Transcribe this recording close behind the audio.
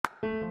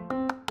This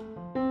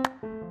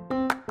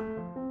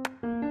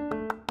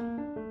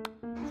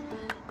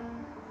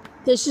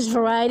is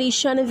Variety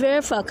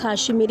Shanaver for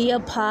Akasha Media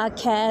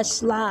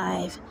Podcast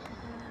Live.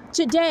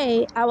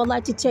 Today, I would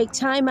like to take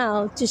time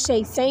out to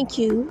say thank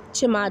you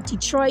to my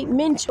Detroit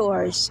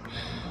mentors,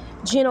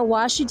 Gino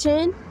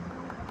Washington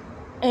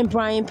and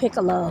Brian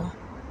Piccolo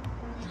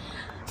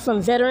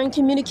from Veteran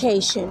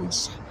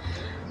Communications.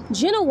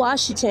 Gino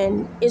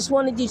Washington is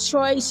one of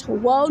Detroit's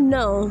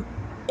well-known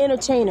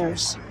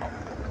entertainers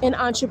and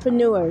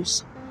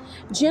entrepreneurs.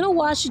 Gino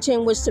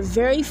Washington was the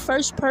very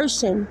first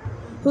person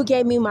who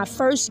gave me my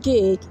first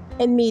gig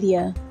in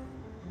media.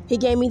 He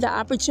gave me the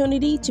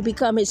opportunity to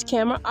become his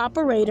camera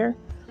operator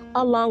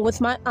along with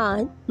my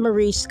aunt,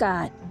 Marie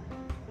Scott.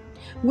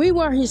 We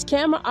were his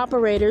camera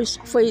operators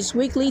for his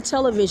weekly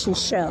television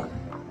show.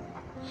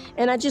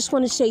 And I just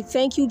want to say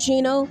thank you,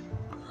 Gino,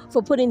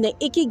 for putting the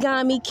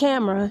Ikigami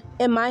camera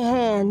in my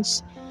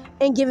hands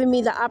and giving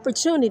me the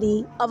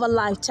opportunity of a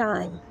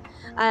lifetime.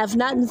 I have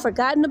not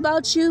forgotten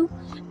about you,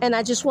 and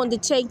I just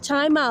wanted to take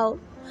time out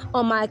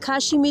on my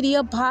Akasha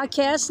Media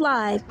Podcast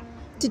Live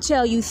to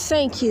tell you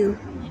thank you.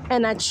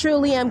 And I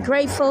truly am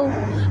grateful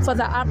for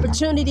the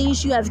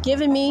opportunities you have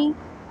given me.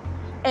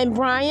 And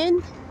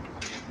Brian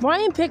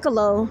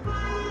Piccolo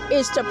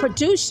is the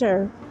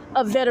producer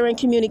of Veteran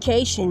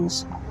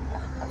Communications,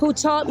 who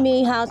taught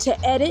me how to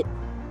edit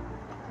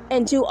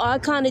and do all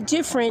kind of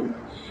different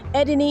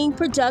editing,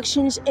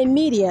 productions, and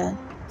media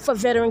for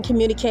Veteran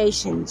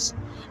Communications.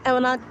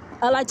 And I'd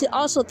like to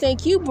also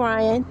thank you,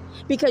 Brian,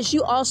 because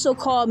you also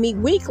called me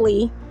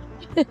weekly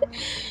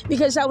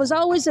because I was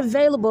always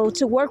available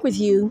to work with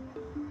you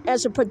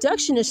as a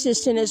production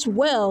assistant as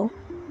well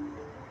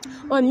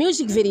on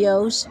music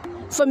videos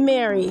for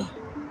Mary.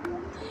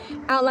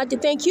 I'd like to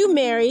thank you,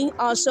 Mary,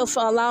 also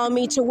for allowing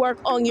me to work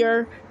on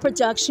your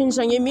productions,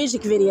 on your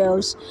music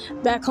videos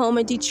back home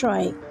in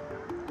Detroit.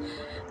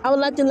 I would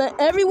like to let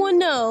everyone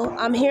know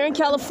I'm here in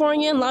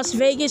California and Las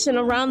Vegas and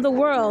around the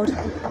world,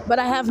 but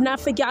I have not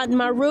forgotten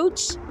my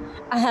roots.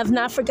 I have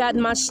not forgotten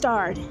my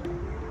start.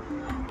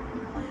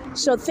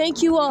 So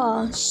thank you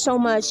all so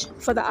much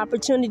for the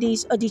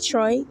opportunities of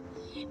Detroit,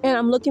 and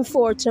I'm looking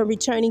forward to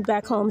returning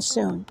back home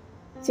soon.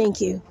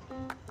 Thank you.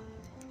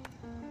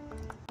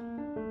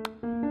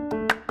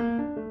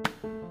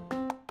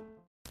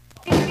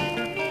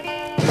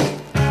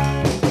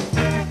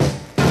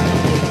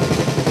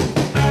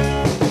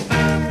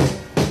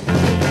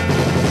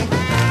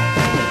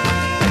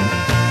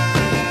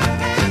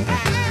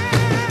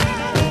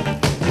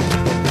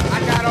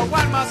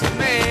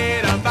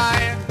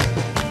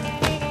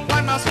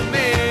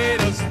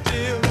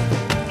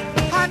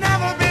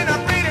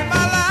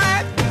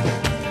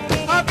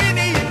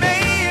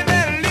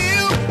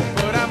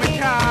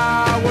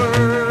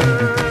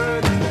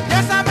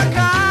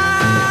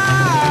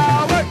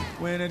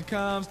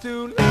 Comes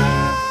to love,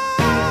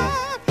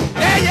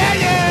 yeah, yeah,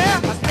 yeah.